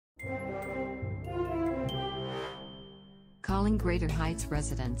Calling Greater Heights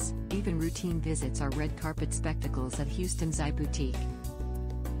residents, even routine visits are red carpet spectacles at Houston's Eye Boutique.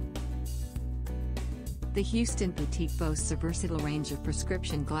 The Houston Boutique boasts a versatile range of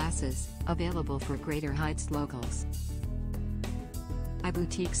prescription glasses, available for Greater Heights locals. Eye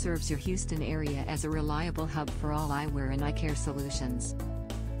Boutique serves your Houston area as a reliable hub for all eyewear and eye care solutions.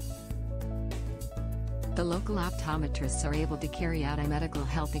 The local optometrists are able to carry out eye medical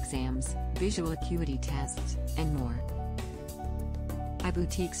health exams, visual acuity tests, and more. Eye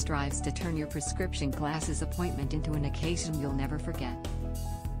Boutique strives to turn your prescription glasses appointment into an occasion you'll never forget.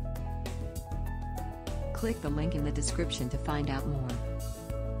 Click the link in the description to find out more.